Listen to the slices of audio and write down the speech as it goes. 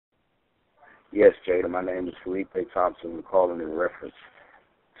Yes, Jada, my name is Felipe Thompson. I'm calling in reference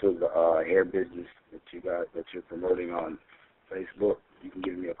to the hair business that you're promoting on Facebook. You can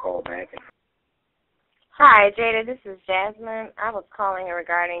give me a call back. Hi, Jada. This is Jasmine. I was calling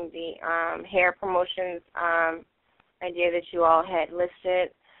regarding the hair promotions idea that you all had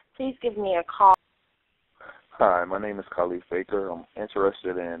listed. Please give me a call. Hi, my name is Khalif Baker. I'm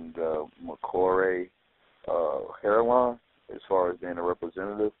interested in the Micore hairline as far as being a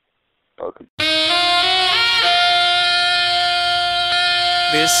representative.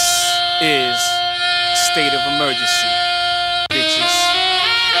 This is state of emergency, bitches.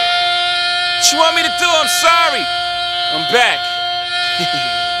 What you want me to do? I'm sorry. I'm back.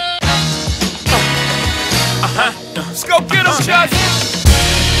 Let's go get 'em, Chuck.